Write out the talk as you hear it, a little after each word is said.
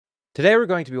Today we're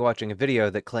going to be watching a video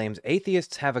that claims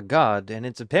atheists have a god, and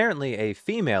it's apparently a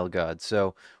female god,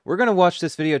 so we're going to watch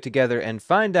this video together and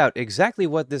find out exactly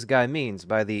what this guy means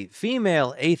by the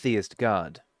female atheist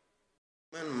god.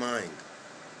 Human mind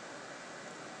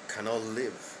cannot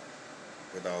live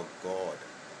without God.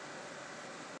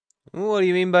 What do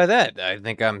you mean by that? I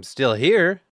think I'm still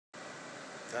here.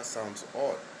 That sounds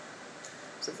odd.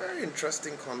 It's a very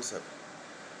interesting concept.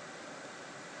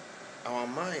 Our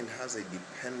mind has a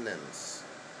dependence,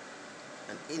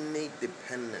 an innate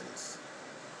dependence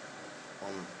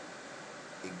on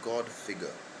a God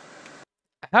figure.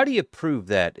 How do you prove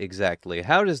that exactly?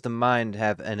 How does the mind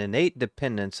have an innate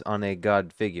dependence on a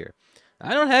god figure?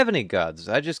 I don't have any gods.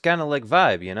 I just kind of like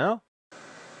vibe, you know?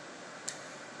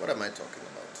 What am I talking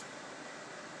about?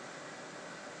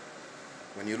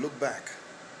 When you look back,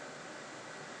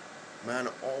 man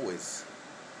always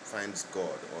finds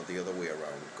God, or the other way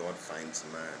around, God finds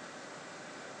man.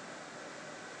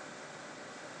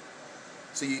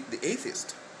 So the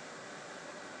atheist,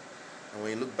 and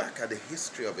when you look back at the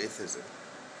history of atheism,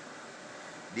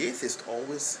 the atheist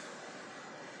always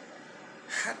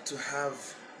had to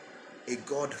have a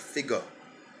God figure,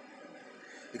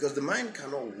 because the mind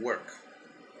cannot work.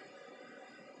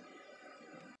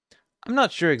 I'm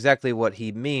not sure exactly what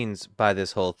he means by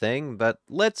this whole thing, but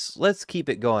let's keep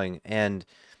it going. And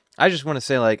I just want to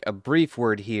say like a brief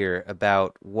word here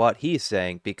about what he's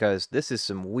saying, because this is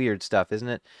some weird stuff, isn't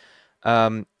it?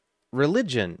 Um,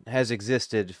 Religion has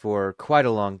existed for quite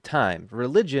a long time.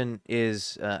 Religion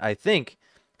is, I think,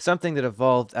 something that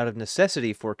evolved out of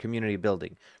necessity for community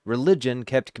building. Religion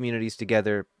kept communities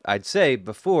together, I'd say,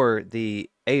 before the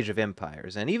Age of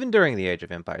Empires, and even during the Age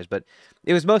of Empires, but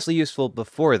it was mostly useful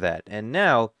before that, and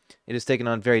now it has taken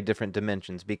on very different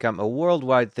dimensions, become a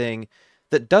worldwide thing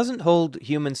that doesn't hold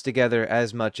humans together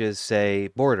as much as, say,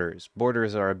 borders.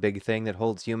 Borders are a big thing that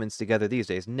holds humans together these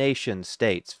days. Nation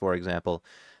states, for example.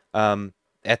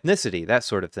 Ethnicity, that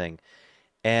sort of thing.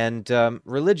 And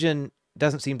religion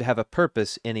doesn't seem to have a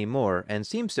purpose anymore and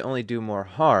seems to only do more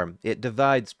harm. It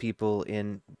divides people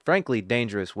in, frankly,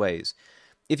 dangerous ways.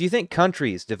 If you think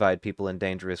countries divide people in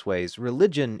dangerous ways,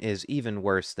 religion is even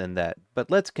worse than that.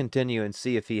 But let's continue and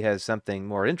see if he has something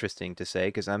more interesting to say,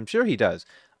 because I'm sure he does.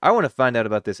 I want to find out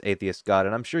about this atheist god,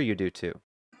 and I'm sure you do too.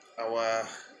 Our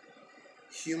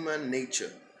human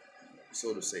nature,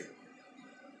 so to say,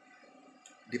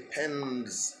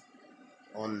 depends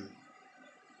on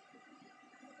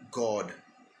God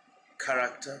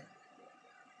character,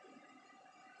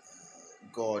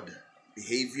 God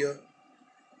behavior,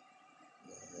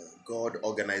 God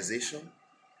organization,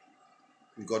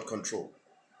 and God control.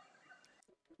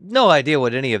 No idea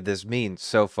what any of this means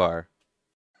so far.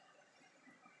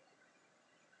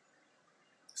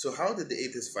 So how did the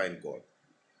atheist find God?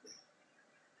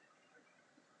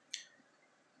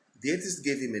 The atheist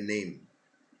gave him a name,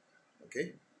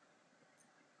 okay?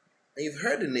 And you've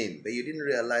heard the name, but you didn't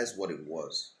realize what it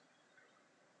was.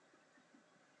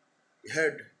 You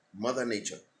heard Mother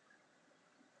Nature.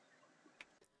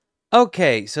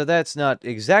 Okay, so that's not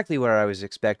exactly where I was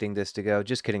expecting this to go.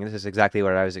 Just kidding, this is exactly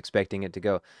where I was expecting it to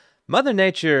go. Mother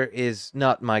Nature is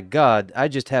not my god, I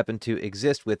just happen to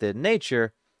exist within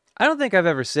nature. I don't think I've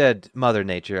ever said Mother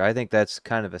Nature. I think that's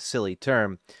kind of a silly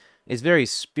term. It's very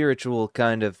spiritual,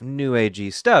 kind of new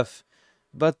agey stuff.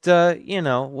 But, you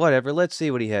know, whatever, let's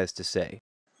see what he has to say.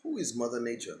 Who is Mother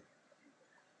Nature?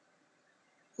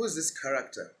 Who is this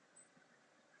character?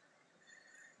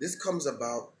 This comes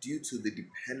about due to the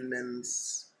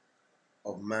dependence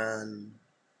of man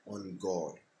on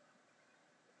God.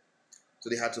 So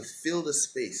they had to fill the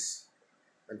space.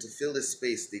 And to fill the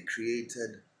space, they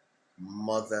created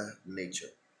Mother Nature.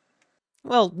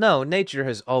 Well, no, nature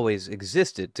has always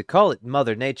existed. To call it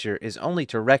Mother Nature is only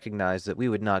to recognize that we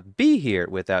would not be here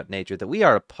without nature, that we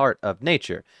are a part of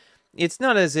nature. It's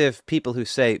not as if people who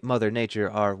say Mother Nature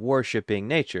are worshipping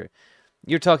nature.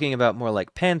 You're talking about more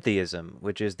like pantheism,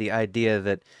 which is the idea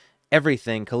that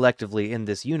everything collectively in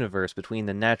this universe, between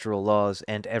the natural laws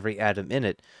and every atom in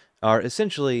it, are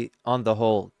essentially, on the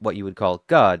whole, what you would call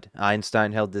God.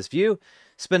 Einstein held this view.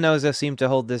 Spinoza seemed to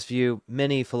hold this view.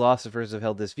 Many philosophers have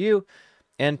held this view.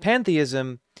 And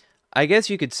pantheism, I guess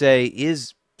you could say,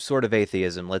 is sort of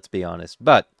atheism, let's be honest.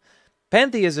 But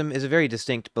pantheism is a very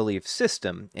distinct belief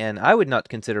system, and I would not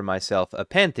consider myself a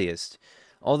pantheist.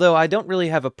 Although I don't really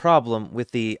have a problem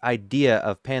with the idea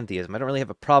of pantheism. I don't really have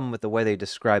a problem with the way they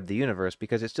describe the universe,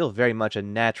 because it's still very much a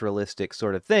naturalistic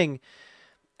sort of thing.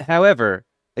 However,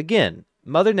 again,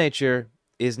 Mother Nature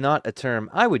is not a term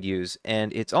I would use,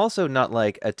 and it's also not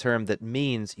like a term that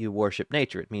means you worship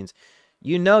nature. It means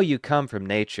you know you come from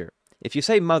nature. If you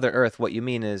say Mother Earth, what you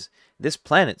mean is this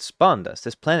planet spawned us.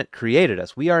 This planet created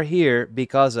us. We are here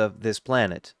because of this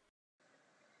planet.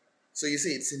 So you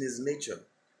see, it's in his nature.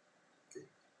 Okay?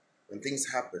 When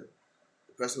things happen,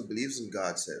 the person who believes in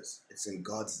God says it's in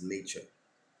God's nature.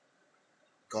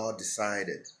 God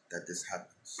decided that this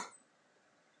happens.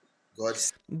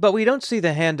 God's But we don't see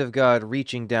the hand of God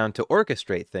reaching down to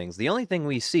orchestrate things. The only thing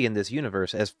we see in this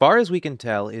universe, as far as we can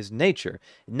tell, is nature,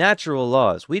 natural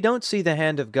laws. We don't see the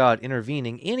hand of God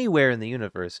intervening anywhere in the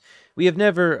universe. We have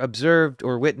never observed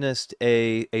or witnessed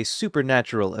a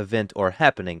supernatural event or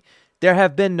happening. There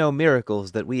have been no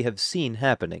miracles that we have seen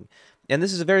happening. And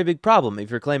this is a very big problem if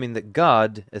you're claiming that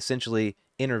God essentially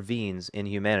intervenes in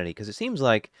humanity, because it seems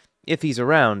like if he's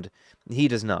around, he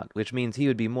does not, which means he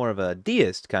would be more of a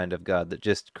deist kind of God that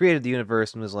just created the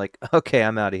universe and was like, okay,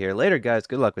 I'm out of here. Later, guys.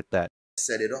 Good luck with that.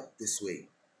 set it up this way.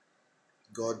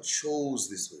 God chose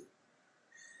this way.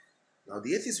 Now,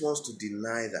 the atheist wants to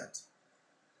deny that.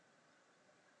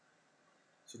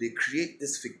 So they create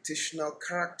this fictional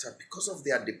character because of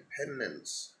their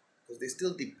dependence, because they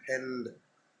still depend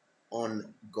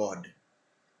on God.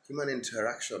 Human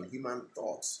interaction, human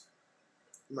thoughts,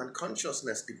 human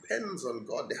consciousness depends on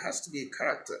God. There has to be a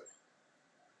character.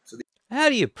 How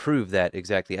do you prove that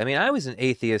exactly? I mean, I was an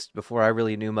atheist before I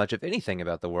really knew much of anything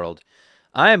about the world.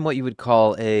 I am what you would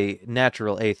call a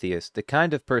natural atheist, the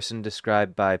kind of person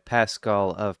described by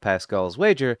Pascal of Pascal's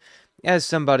Wager as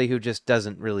somebody who just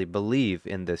doesn't really believe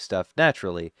in this stuff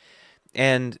naturally.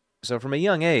 And so from a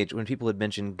young age, when people would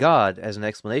mention God as an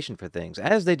explanation for things,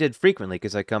 as they did frequently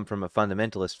because I come from a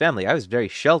fundamentalist family, I was very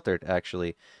sheltered,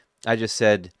 actually. I just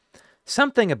said,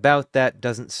 something about that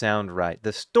doesn't sound right.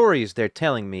 The stories they're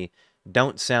telling me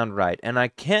don't sound right, and I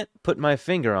can't put my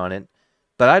finger on it,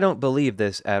 but I don't believe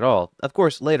this at all. Of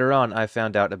course, later on, I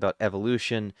found out about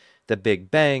evolution, the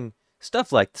Big Bang,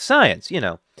 stuff like science, you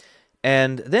know.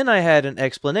 And then I had an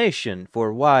explanation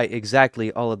for why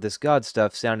exactly all of this God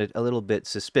stuff sounded a little bit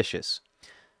suspicious.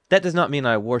 That does not mean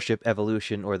I worship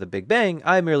evolution or the Big Bang.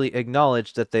 I merely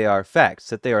acknowledge that they are facts,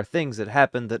 that they are things that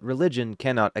happen that religion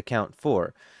cannot account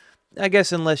for. I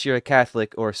guess unless you're a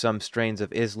Catholic or some strains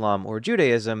of Islam or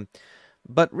Judaism,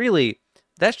 but really,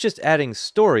 that's just adding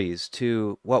stories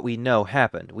to what we know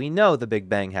happened. We know the Big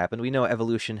Bang happened, we know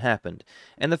evolution happened.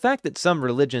 And the fact that some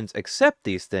religions accept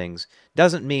these things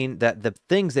doesn't mean that the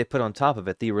things they put on top of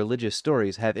it, the religious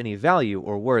stories, have any value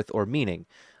or worth or meaning.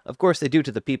 Of course, they do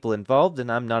to the people involved, and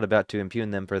I'm not about to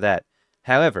impugn them for that.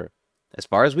 However, as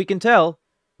far as we can tell,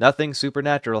 nothing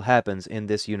supernatural happens in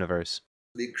this universe.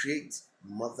 They create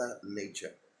Mother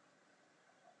Nature.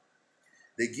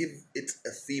 They give it a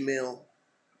female,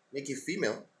 make it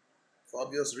female for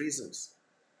obvious reasons.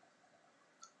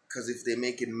 Because if they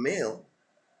make it male,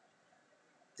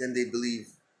 then they believe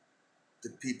the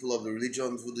people of the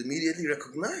religions would immediately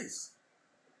recognize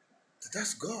that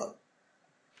that's God.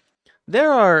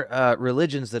 There are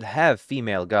religions that have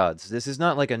female gods. This is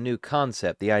not like a new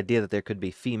concept, the idea that there could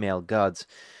be female gods.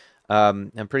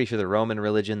 I'm pretty sure the Roman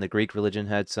religion, the Greek religion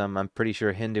had some. I'm pretty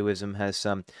sure Hinduism has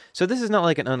some. So this is not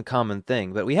like an uncommon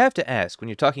thing. But we have to ask, when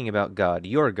you're talking about God,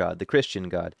 your God, the Christian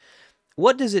God,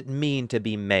 what does it mean to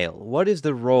be male? What is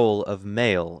the role of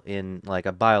male in like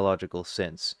a biological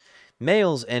sense?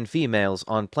 Males and females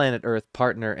on planet Earth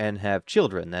partner and have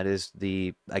children. That is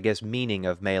the, I guess, meaning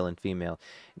of male and female.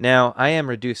 Now, I am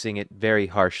reducing it very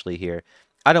harshly here.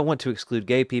 I don't want to exclude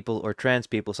gay people or trans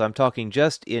people, so I'm talking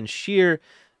just in sheer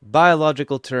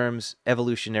biological terms,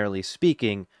 evolutionarily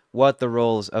speaking, what the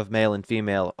roles of male and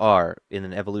female are in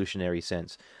an evolutionary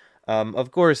sense. Of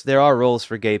course, there are roles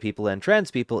for gay people and trans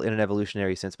people in an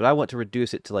evolutionary sense, but I want to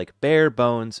reduce it to like bare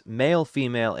bones, male,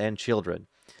 female, and children.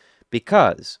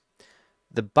 Because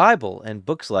the Bible and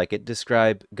books like it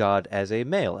describe God as a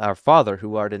male, our Father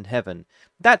who art in heaven,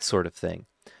 that sort of thing.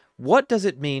 What does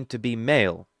it mean to be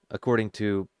male, according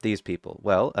to these people?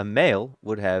 Well, a male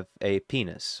would have a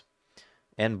penis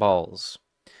and balls.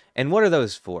 And what are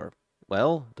those for?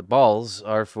 Well, the balls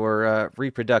are for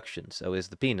reproduction, so is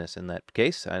the penis in that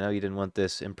case. I know you didn't want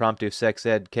this impromptu sex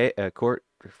ed court.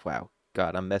 Wow,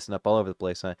 God, I'm messing up all over the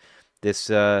place. Huh?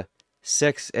 This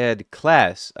sex ed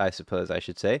class, I suppose I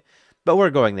should say. But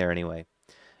we're going there anyway.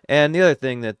 And the other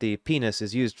thing that the penis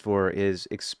is used for is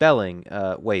expelling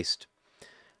waste.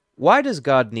 Why does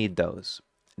God need those?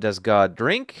 Does God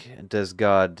drink? Does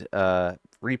God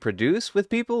reproduce with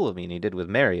people? I mean, he did with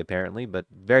Mary, apparently, but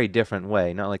very different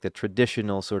way, not like the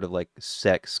traditional sort of like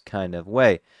sex kind of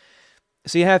way.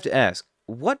 So you have to ask,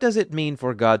 what does it mean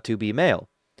for God to be male?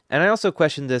 And I also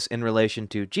question this in relation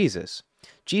to Jesus.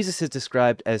 Jesus is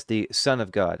described as the Son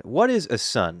of God. What is a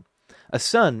son? A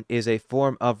son is a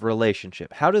form of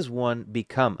relationship. How does one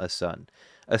become a son?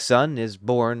 A son is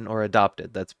born or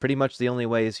adopted. That's pretty much the only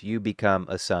ways you become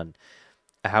a son.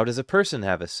 How does a person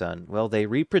have a son? Well, they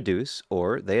reproduce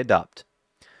or they adopt.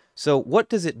 So, what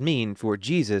does it mean for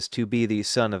Jesus to be the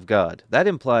Son of God? That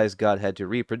implies God had to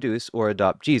reproduce or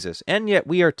adopt Jesus. And yet,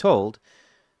 we are told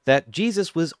that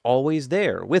Jesus was always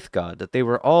there with God, that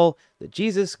that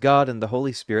Jesus, God, and the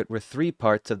Holy Spirit were three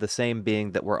parts of the same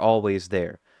being that were always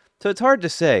there. So, it's hard to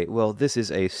say, well, this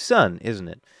is a son, isn't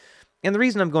it? And the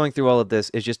reason I'm going through all of this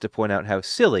is just to point out how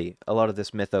silly a lot of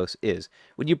this mythos is.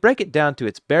 When you break it down to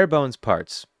its bare bones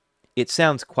parts, it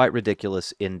sounds quite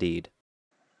ridiculous indeed.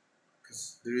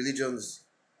 Because the religions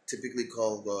typically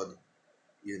call God,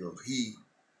 He,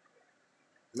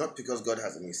 not because God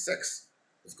has any sex,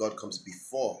 because God comes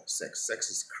before sex. Sex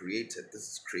is created. This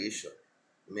is creation.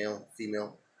 Male,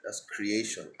 female, that's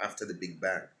creation after the Big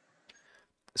Bang.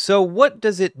 So, what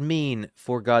does it mean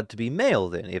for God to be male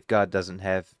then, if God doesn't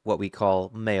have what we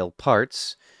call male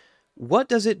parts? What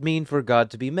does it mean for God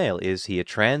to be male? Is he a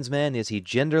trans man? Is he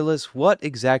genderless? What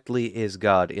exactly is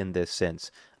God in this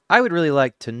sense? I would really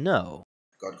like to know.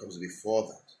 God comes before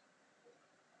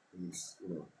that. In,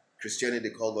 Christianity,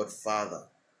 they call God Father,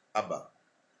 Abba.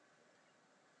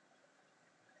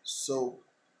 So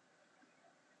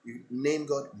you name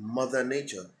God Mother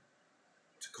Nature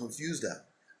to confuse that,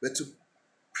 but to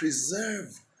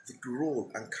preserve the role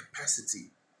and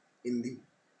capacity in the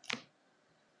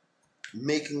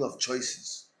making of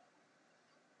choices.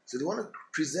 So they want to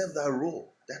preserve that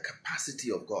role, that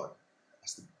capacity of God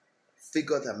as the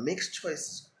figure that makes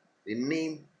choices. They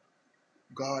name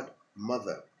God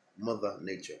Mother, Mother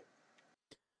Nature.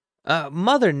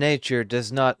 Mother Nature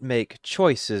does not make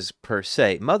choices per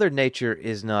se. Mother Nature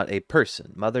is not a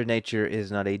person. Mother Nature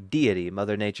is not a deity.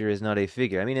 Mother Nature is not a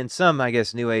figure. I mean, in some, I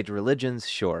guess, New Age religions,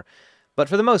 sure. But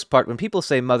for the most part, when people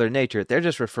say Mother Nature, they're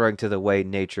just referring to the way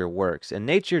nature works. And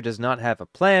nature does not have a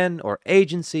plan or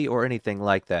agency or anything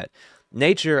like that.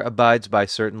 Nature abides by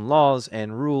certain laws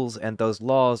and rules, and those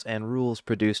laws and rules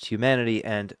produced humanity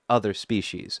and other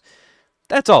species.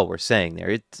 That's all we're saying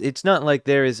there. It's not like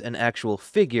there is an actual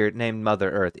figure named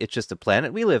Mother Earth. It's just a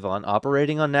planet we live on,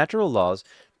 operating on natural laws,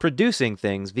 producing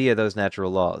things via those natural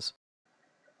laws.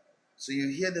 So you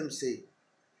hear them say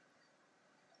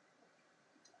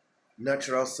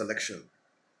natural selection.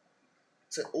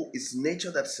 Say, oh, it's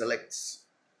nature that selects.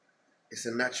 It's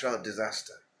a natural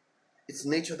disaster. It's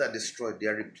nature that destroyed. They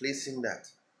are replacing that.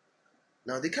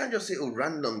 Now they can't just say, oh,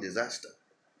 random disaster.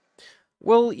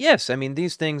 Well, yes, I mean,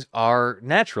 these things are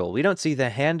natural. We don't see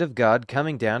the hand of God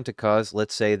coming down to cause,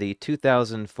 let's say, the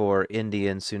 2004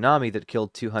 Indian tsunami that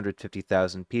killed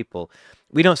 250,000 people.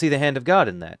 We don't see the hand of God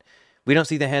in that. We don't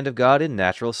see the hand of God in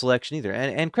natural selection either.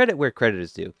 And credit where credit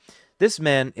is due. This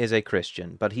man is a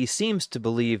Christian, but he seems to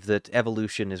believe that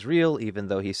evolution is real, even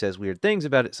though he says weird things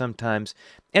about it sometimes.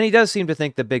 And he does seem to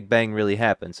think the Big Bang really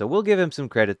happened, so we'll give him some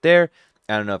credit there.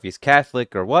 I don't know if he's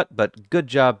Catholic or what, but good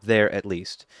job there at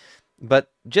least.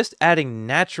 But just adding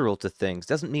natural to things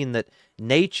doesn't mean that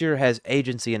nature has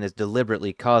agency and is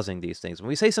deliberately causing these things. When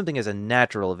we say something is a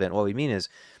natural event, what we mean is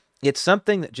it's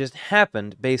something that just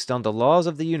happened based on the laws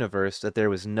of the universe that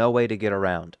there was no way to get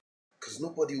around. Because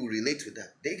nobody will relate with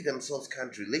that. They themselves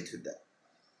can't relate with that.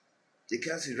 They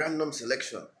can't see random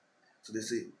selection. So they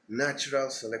say natural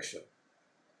selection.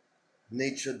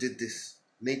 Nature did this.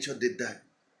 Nature did that.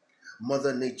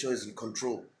 Mother Nature is in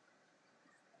control.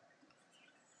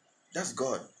 That's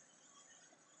God.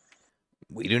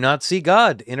 We do not see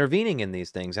God intervening in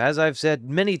these things. As I've said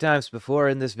many times before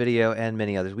in this video and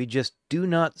many others, we just do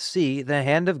not see the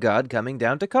hand of God coming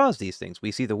down to cause these things.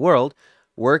 We see the world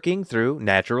working through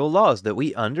natural laws that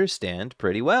we understand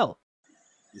pretty well.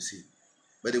 You see.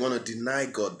 But they want to deny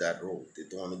God that role. They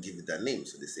don't want to give it that name.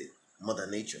 So they say Mother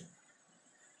Nature.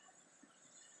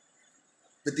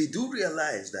 But they do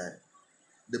realize that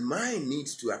the mind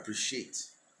needs to appreciate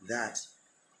that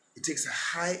it takes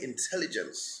a high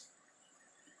intelligence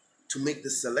to make the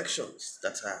selections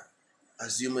that are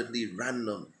assumedly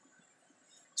random.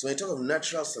 So when you talk of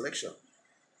natural selection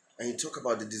and you talk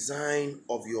about the design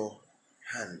of your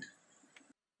hand,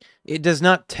 It does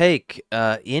not take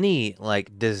any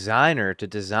designer to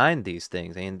design these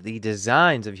things. I mean, the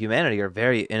designs of humanity are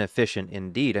very inefficient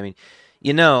indeed. I mean,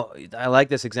 I like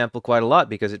this example quite a lot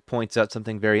because it points out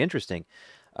something very interesting.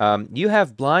 You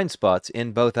have blind spots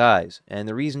in both eyes, and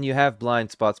the reason you have blind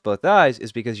spots both eyes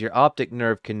is because your optic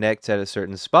nerve connects at a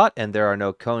certain spot, and there are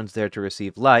no cones there to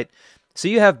receive light. So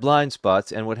you have blind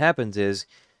spots, and what happens is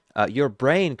your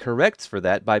brain corrects for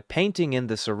that by painting in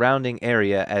the surrounding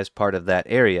area as part of that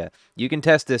area. You can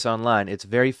test this online. It's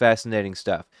very fascinating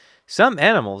stuff. Some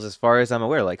animals, as far as I'm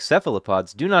aware, like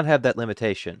cephalopods, do not have that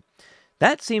limitation.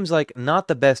 That seems like not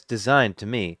the best design to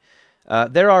me.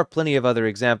 There are plenty of other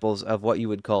examples of what you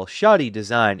would call shoddy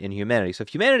design in humanity. So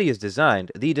if humanity is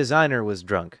designed, the designer was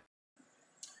drunk.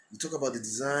 You talk about the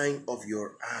design of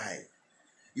your eye.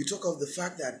 You talk of the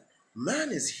fact that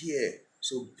man is here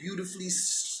so beautifully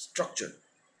structured.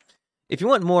 If you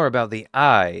want more about the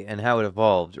eye and how it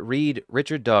evolved, read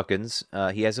Richard Dawkins.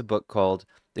 He has a book called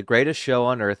The Greatest Show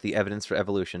on Earth, The Evidence for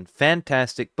Evolution.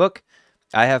 Fantastic book.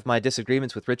 I have my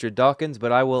disagreements with Richard Dawkins,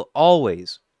 but I will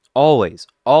always, always,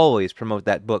 always promote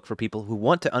that book for people who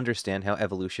want to understand how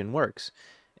evolution works.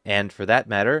 And for that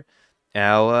matter,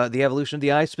 how the evolution of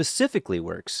the eye specifically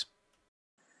works.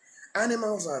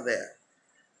 Animals are there.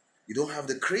 You don't have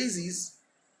the crazies,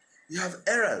 you have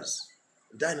errors,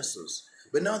 dinosaurs.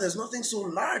 But now there's nothing so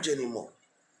large anymore.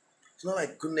 It's not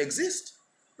like it couldn't exist,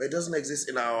 but it doesn't exist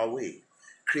in our way,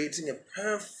 creating a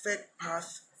perfect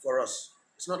path for us.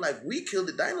 It's not like we killed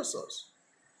the dinosaurs.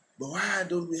 But why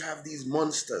don't we have these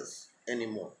monsters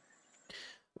anymore?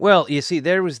 Well, you see,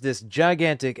 there was this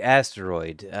gigantic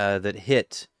asteroid that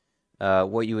hit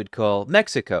what you would call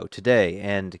Mexico today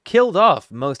and killed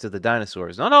off most of the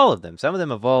dinosaurs. Not all of them. Some of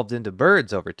them evolved into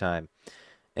birds over time.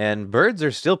 And birds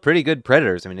are still pretty good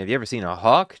predators. I mean, have you ever seen a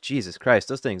hawk? Jesus Christ,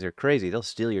 those things are crazy. They'll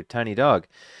steal your tiny dog.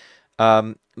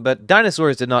 But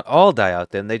dinosaurs did not all die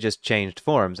out then. They just changed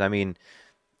forms. I mean,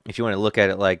 if you want to look at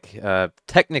it like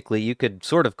technically, you could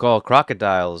sort of call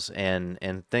crocodiles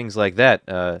and things like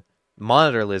that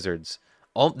monitor lizards.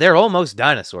 They're almost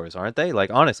dinosaurs, aren't they?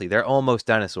 Like honestly, they're almost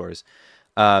dinosaurs,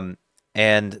 um,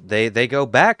 and they go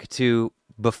back to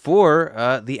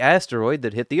before the asteroid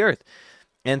that hit the Earth.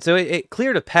 And so it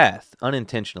cleared a path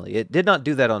unintentionally. It did not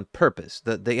do that on purpose.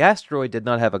 The asteroid did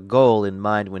not have a goal in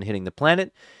mind when hitting the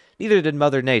planet. Neither did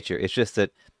Mother Nature. It's just that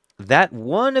that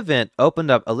one event opened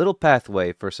up a little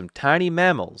pathway for some tiny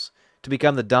mammals to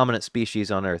become the dominant species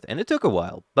on Earth. And it took a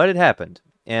while, but it happened.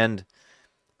 And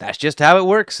that's just how it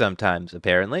works sometimes,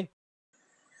 apparently.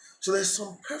 So there's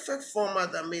some perfect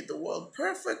format that made the world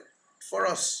perfect for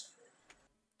us.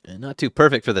 And not too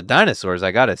perfect for the dinosaurs,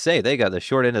 I gotta say. They got the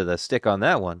short end of the stick on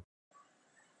that one.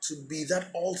 To be that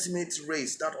ultimate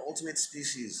race, that ultimate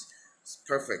species. It's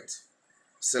perfect.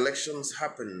 Selections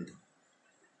happened.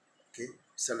 Okay?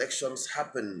 Selections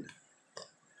happened.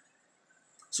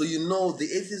 So you know the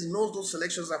atheist knows those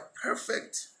selections are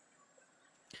perfect.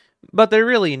 But they're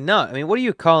really not. I mean, what are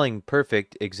you calling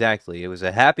perfect exactly? It was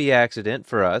a happy accident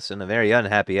for us and a very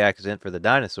unhappy accident for the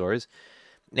dinosaurs.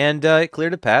 And it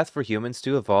cleared a path for humans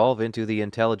to evolve into the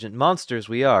intelligent monsters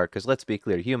we are. Because let's be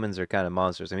clear, humans are kind of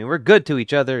monsters. I mean, we're good to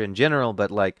each other in general,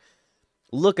 but like,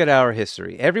 look at our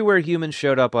history. Everywhere humans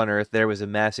showed up on Earth, there was a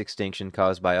mass extinction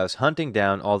caused by us hunting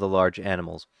down all the large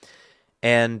animals.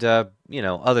 And,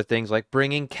 other things like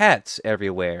bringing cats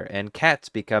everywhere, and cats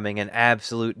becoming an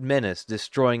absolute menace,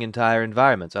 destroying entire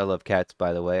environments. I love cats,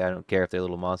 by the way. I don't care if they're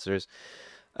little monsters.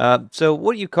 So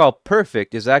what you call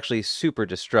perfect is actually super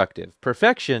destructive.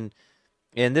 Perfection,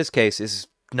 in this case, is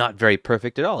not very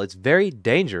perfect at all. It's very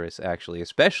dangerous, actually,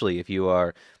 especially if you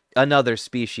are another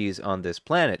species on this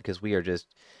planet, because we are just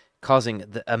causing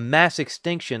a mass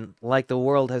extinction like the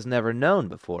world has never known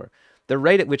before. The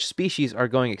rate at which species are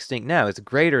going extinct now is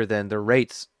greater than the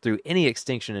rates through any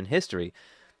extinction in history.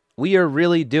 We are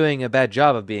really doing a bad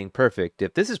job of being perfect.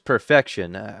 If this is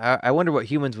perfection, I wonder what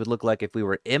humans would look like if we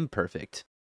were imperfect.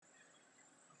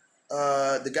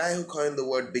 The guy who coined the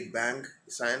word Big Bang,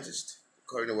 the scientist,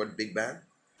 coined the word Big Bang.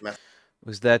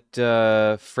 Was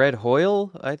that Fred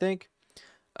Hoyle, I think?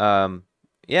 Um,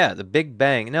 yeah, the Big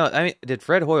Bang. No, I mean, did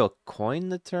Fred Hoyle coin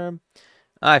the term?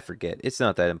 I forget. It's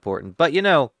not that important. But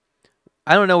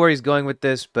I don't know where he's going with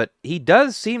this, but he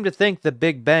does seem to think the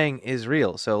Big Bang is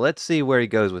real. So let's see where he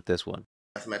goes with this one.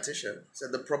 Mathematician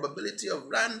said the probability of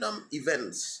random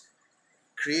events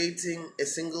creating a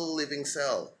single living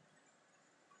cell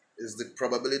is the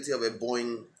probability of a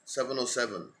Boeing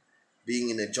 707 being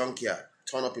in a junkyard,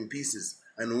 torn up in pieces,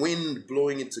 and wind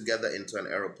blowing it together into an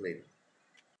aeroplane.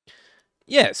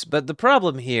 Yes, but the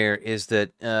problem here is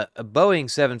that a Boeing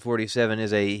 747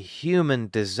 is a human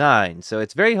design, so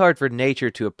it's very hard for nature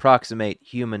to approximate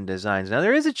human designs. Now,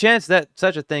 there is a chance that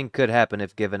such a thing could happen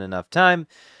if given enough time.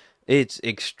 It's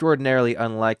extraordinarily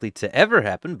unlikely to ever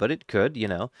happen, but it could.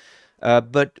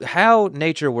 But how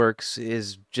nature works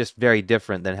is just very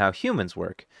different than how humans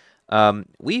work.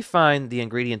 We find the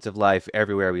ingredients of life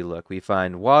everywhere we look. We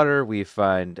find water, we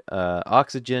find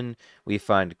oxygen, we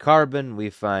find carbon, we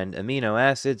find amino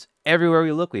acids. Everywhere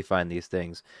we look, we find these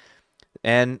things.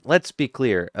 And let's be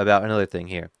clear about another thing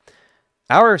here.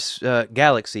 Our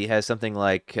galaxy has something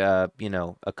like, a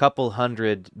couple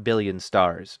 100 billion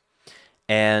stars.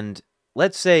 And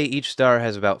let's say each star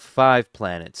has about 5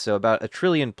 planets, so about 1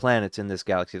 trillion planets in this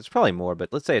galaxy. It's probably more, but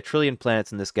let's say 1 trillion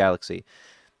planets in this galaxy.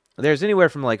 There's anywhere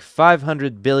from like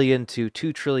 500 billion to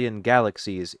 2 trillion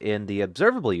galaxies in the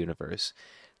observable universe.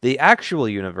 The actual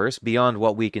universe, beyond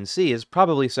what we can see, is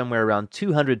probably somewhere around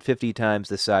 250 times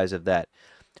the size of that.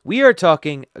 We are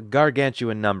talking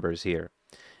gargantuan numbers here.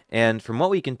 And from what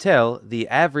we can tell, the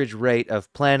average rate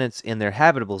of planets in their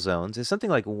habitable zones is something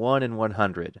like 1 in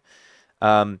 100.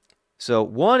 Um, so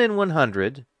 1 in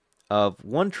 100 of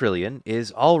 1 trillion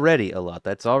is already a lot.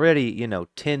 That's already,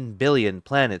 10 billion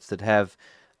planets that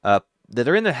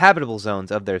are in the habitable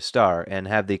zones of their star and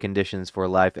have the conditions for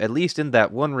life, at least in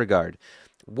that one regard.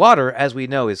 Water, as we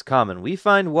know, is common. We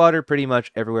find water pretty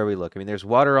much everywhere we look. I mean, there's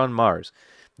water on Mars.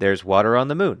 There's water on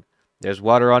the moon. There's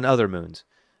water on other moons.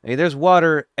 I mean, there's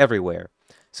water everywhere.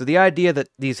 So the idea that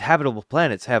these habitable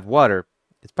planets have water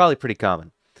is probably pretty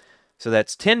common. So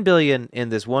that's 10 billion in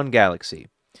this one galaxy.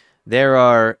 There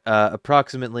are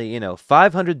approximately,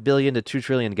 500 billion to 2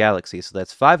 trillion galaxies. So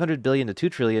that's 500 billion to 2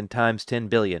 trillion times 10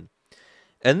 billion.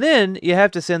 And then you have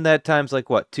to send that times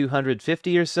like what,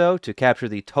 250 or so to capture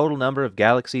the total number of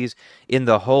galaxies in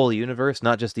the whole universe,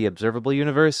 not just the observable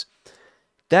universe.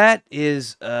 That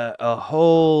is a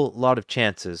whole lot of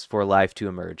chances for life to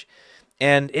emerge.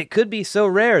 And it could be so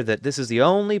rare that this is the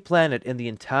only planet in the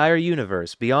entire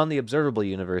universe, beyond the observable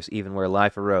universe even, where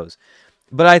life arose.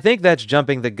 But I think that's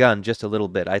jumping the gun just a little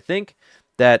bit. I think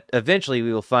that eventually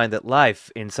we will find that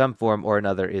life in some form or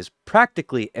another is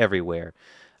practically everywhere.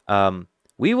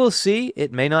 We will see.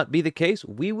 It may not be the case.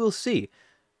 We will see.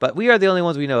 But we are the only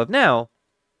ones we know of now.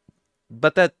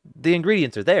 But that the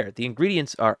ingredients are there. The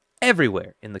ingredients are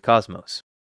everywhere in the cosmos.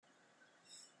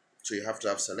 So you have to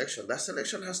have selection. That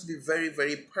selection has to be very,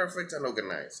 very perfect and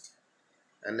organized.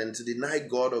 And then to deny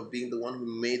God of being the one who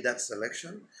made that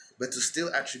selection, but to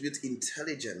still attribute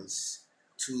intelligence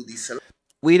to the selection.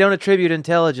 We don't attribute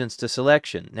intelligence to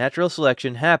selection. Natural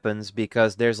selection happens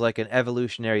because there's like an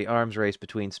evolutionary arms race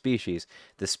between species.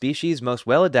 The species most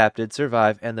well adapted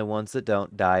survive, and the ones that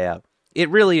don't die out. It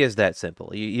really is that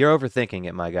simple. You're overthinking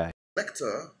it, my guy.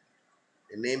 Selector,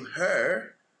 they name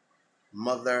her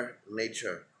Mother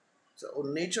Nature. So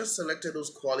nature selected those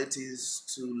qualities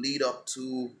to lead up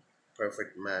to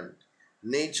perfect man.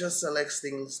 Nature selects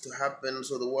things to happen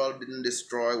so the world didn't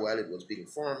destroy while it was being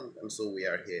formed, and so we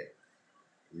are here.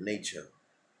 Nature.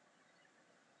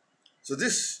 So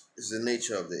this is the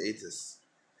nature of the atheists,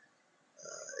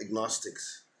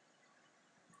 agnostics.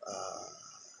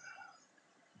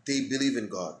 They believe in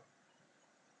God.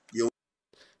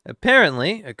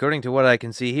 Apparently, according to what I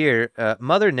can see here,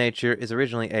 Mother Nature is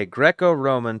originally a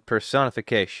Greco-Roman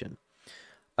personification.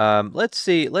 Let's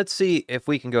see if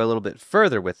we can go a little bit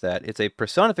further with that. It's a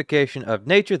personification of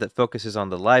nature that focuses on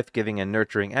the life-giving and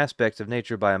nurturing aspects of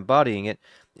nature by embodying it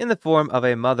in the form of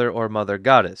a mother or mother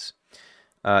goddess.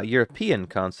 European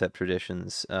concept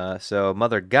traditions. So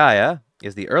Mother Gaia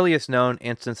is the earliest known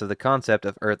instance of the concept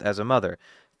of Earth as a mother,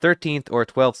 13th or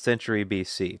 12th century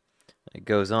BC. It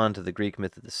goes on to the Greek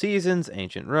myth of the seasons,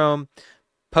 ancient Rome.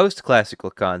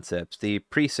 Post-classical concepts. The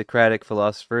pre-Socratic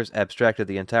philosophers abstracted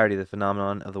the entirety of the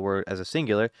phenomenon of the world as a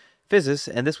singular, physis,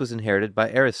 and this was inherited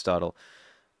by Aristotle.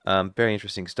 Very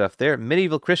interesting stuff there.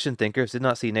 Medieval Christian thinkers did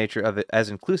not see nature of it as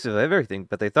inclusive of everything,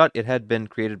 but they thought it had been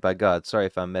created by God. Sorry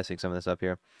if I'm messing some of this up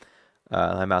here.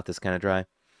 My mouth is kind of dry.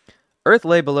 Earth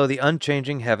lay below the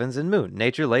unchanging heavens and moon.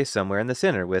 Nature lay somewhere in the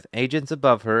center, with agents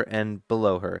above her and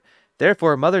below her.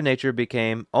 Therefore, Mother Nature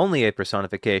became only a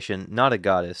personification, not a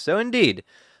goddess. So indeed,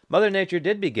 Mother Nature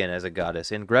did begin as a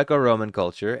goddess in Greco-Roman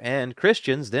culture, and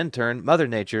Christians then turned Mother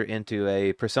Nature into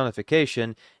a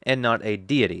personification and not a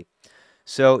deity.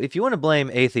 So if you want to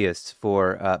blame atheists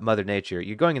for Mother Nature,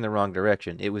 you're going in the wrong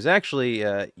direction. It was actually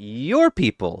your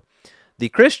people, the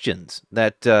Christians,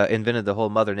 that invented the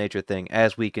whole Mother Nature thing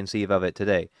as we conceive of it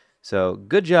today. So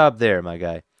good job there, my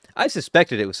guy. I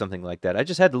suspected it was something like that. I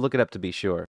just had to look it up to be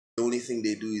sure. The only thing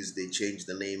they do is they change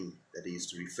the name that they used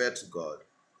to refer to God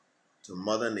to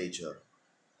Mother Nature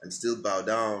and still bow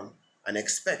down and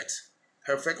expect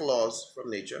perfect laws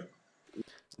from nature.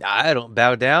 I don't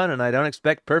bow down and I don't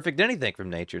expect perfect anything from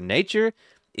nature. Nature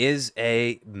is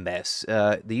a mess.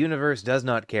 The universe does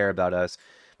not care about us.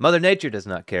 Mother Nature does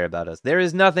not care about us. There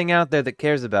is nothing out there that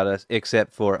cares about us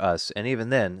except for us. And even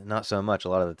then, not so much a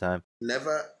lot of the time.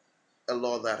 Never a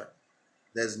law that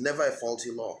there's never a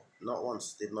faulty law. Not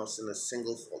once. They've not seen a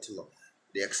single faulty law.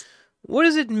 What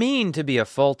does it mean to be a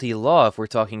faulty law if we're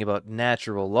talking about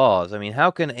natural laws? I mean,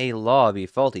 how can a law be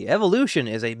faulty? Evolution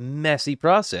is a messy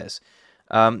process.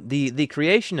 The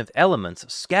creation of elements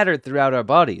scattered throughout our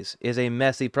bodies is a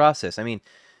messy process. I mean,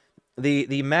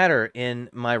 the matter in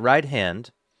my right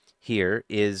hand here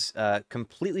is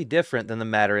completely different than the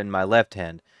matter in my left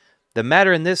hand. The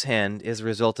matter in this hand is a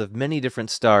result of many different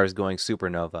stars going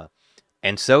supernova,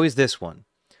 and so is this one.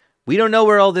 We don't know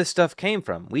where all this stuff came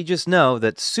from. We just know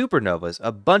that supernovas,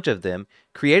 a bunch of them,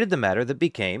 created the matter that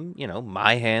became,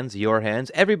 my hands, your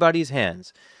hands, everybody's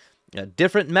hands.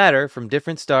 Different matter from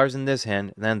different stars in this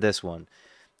hand than this one.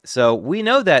 So we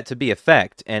know that to be a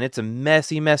fact, and it's a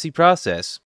messy, messy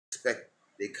process.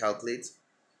 They calculate,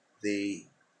 they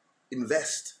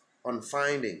invest on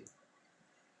finding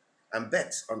and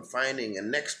bet on finding a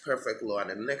next perfect law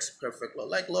and a next perfect law,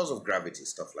 like laws of gravity,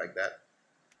 stuff like that.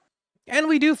 And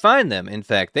we do find them. In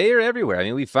fact, they are everywhere. I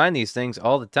mean, we find these things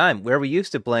all the time. Where we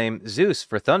used to blame Zeus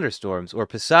for thunderstorms or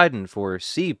Poseidon for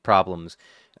sea problems,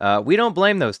 we don't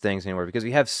blame those things anymore because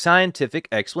we have scientific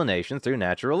explanation through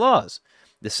natural laws.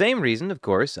 The same reason, of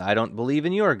course, I don't believe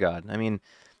in your God. I mean,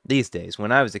 these days,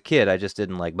 when I was a kid, I just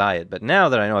didn't buy it. But now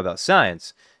that I know about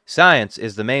science, science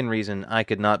is the main reason I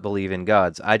could not believe in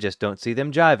gods. I just don't see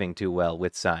them jiving too well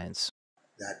with science.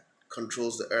 That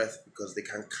controls the earth because they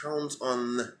can count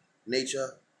on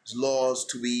nature's laws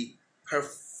to be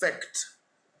perfect.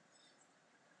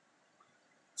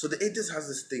 So the atheist has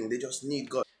this thing, they just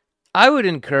need God. I would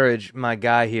encourage my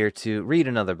guy here to read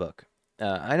another book.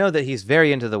 I know that he's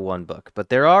very into the one book, but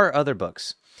there are other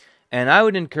books. And I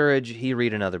would encourage he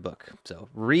read another book. So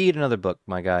read another book,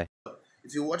 my guy.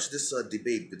 If you watch this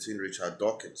debate between Richard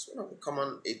Dawkins, one of the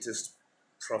common atheist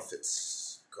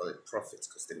prophets, call it prophets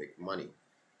because they make money,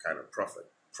 kind of profit.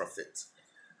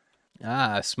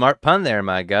 Ah, smart pun there,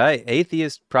 my guy.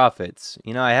 Atheist prophets.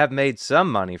 I have made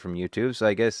some money from YouTube, so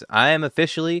I guess I am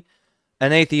officially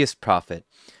an atheist prophet.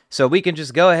 So we can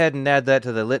just go ahead and add that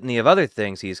to the litany of other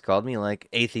things he's called me, like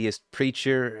atheist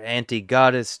preacher,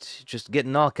 anti-godist, just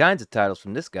getting all kinds of titles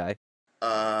from this guy.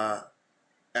 And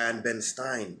Ben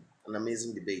Stein, an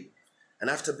amazing debate. And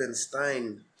after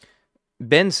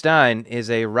Ben Stein is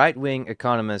a right-wing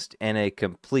economist and a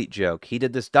complete joke. He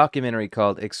did this documentary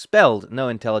called Expelled, No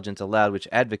Intelligence Allowed, which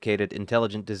advocated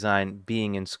intelligent design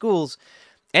being in schools.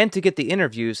 And to get the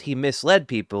interviews, he misled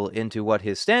people into what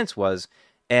his stance was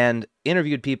and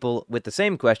interviewed people with the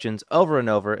same questions over and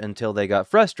over until they got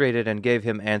frustrated and gave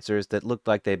him answers that looked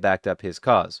like they backed up his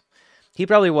cause. He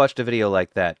probably watched a video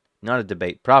like that, not a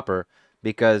debate proper,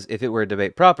 because if it were a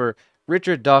debate proper,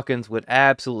 Richard Dawkins would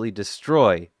absolutely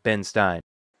destroy Ben Stein.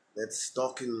 That's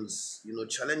Dawkins,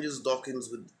 challenges Dawkins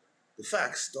with the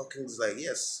facts. Dawkins is like,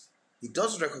 yes, he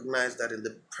does recognize that in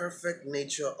the perfect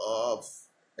nature of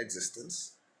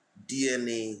existence,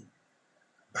 DNA,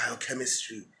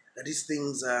 biochemistry, that these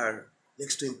things are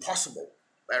next to impossible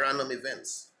by random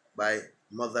events, by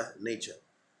Mother Nature.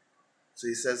 So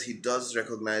he says he does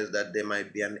recognize that there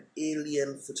might be an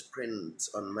alien footprint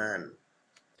on man.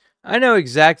 I know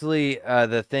exactly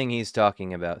the thing he's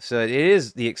talking about. So it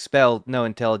is the Expelled, No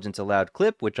Intelligence Allowed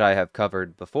clip, which I have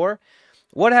covered before.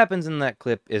 What happens in that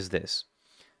clip is this.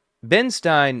 Ben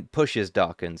Stein pushes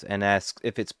Dawkins and asks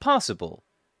if it's possible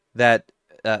that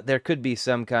there could be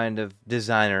some kind of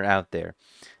designer out there.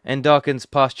 And Dawkins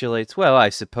postulates, well, I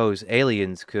suppose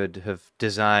aliens could have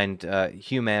designed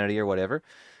humanity or whatever.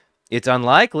 It's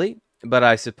unlikely, but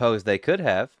I suppose they could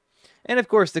have. And of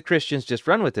course, the Christians just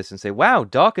run with this and say, wow,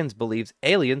 Dawkins believes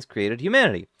aliens created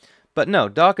humanity. But no,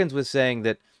 Dawkins was saying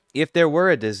that if there were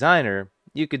a designer,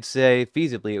 you could say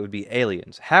feasibly it would be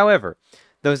aliens. However,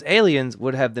 those aliens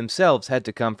would have themselves had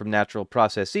to come from natural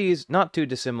processes, not too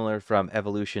dissimilar from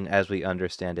evolution as we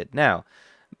understand it now.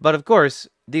 But of course,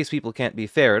 these people can't be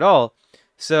fair at all,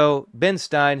 so Ben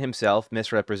Stein himself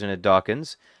misrepresented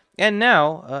Dawkins, and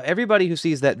now everybody who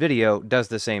sees that video does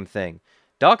the same thing.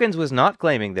 Dawkins was not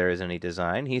claiming there is any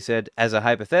design. He said, as a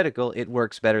hypothetical, it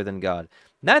works better than God.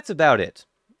 That's about it.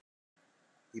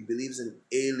 He believes in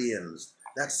aliens.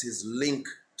 That's his link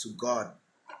to God.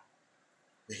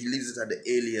 He leaves it at the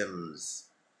aliens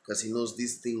because he knows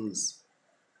these things.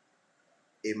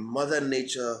 A mother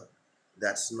nature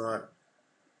that's not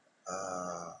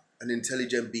an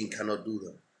intelligent being cannot do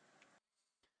them.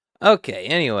 Okay,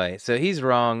 anyway, so he's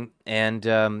wrong, and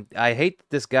I hate that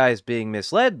this guy is being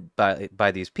misled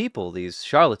by these people, these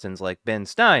charlatans like Ben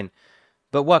Stein,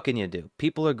 but what can you do?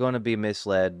 People are going to be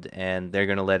misled, and they're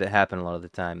going to let it happen a lot of the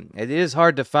time. It is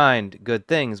hard to find good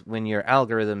things when your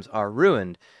algorithms are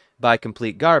ruined by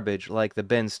complete garbage like the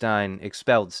Ben Stein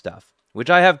expelled stuff, which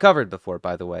I have covered before,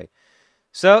 by the way.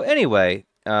 So anyway,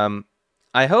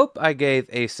 I hope I gave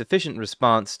a sufficient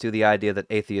response to the idea that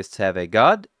atheists have a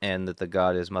god, and that the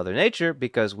god is Mother Nature,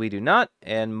 because we do not,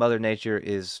 and Mother Nature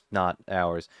is not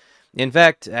ours. In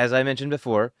fact, as I mentioned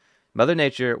before, Mother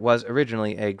Nature was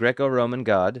originally a Greco-Roman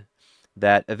god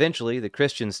that eventually the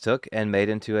Christians took and made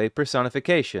into a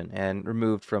personification and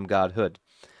removed from godhood.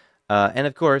 And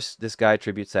of course, this guy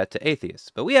attributes that to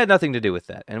atheists. But we had nothing to do with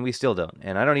that, and we still don't.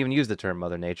 And I don't even use the term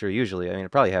Mother Nature usually. I mean, I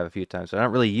probably have a few times, but I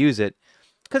don't really use it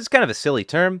because it's kind of a silly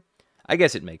term. I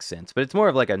guess it makes sense, but it's more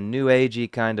of like a new agey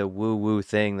kind of woo-woo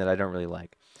thing that I don't really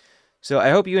like. So I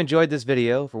hope you enjoyed this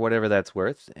video for whatever that's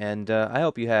worth, and I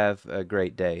hope you have a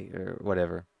great day or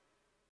whatever.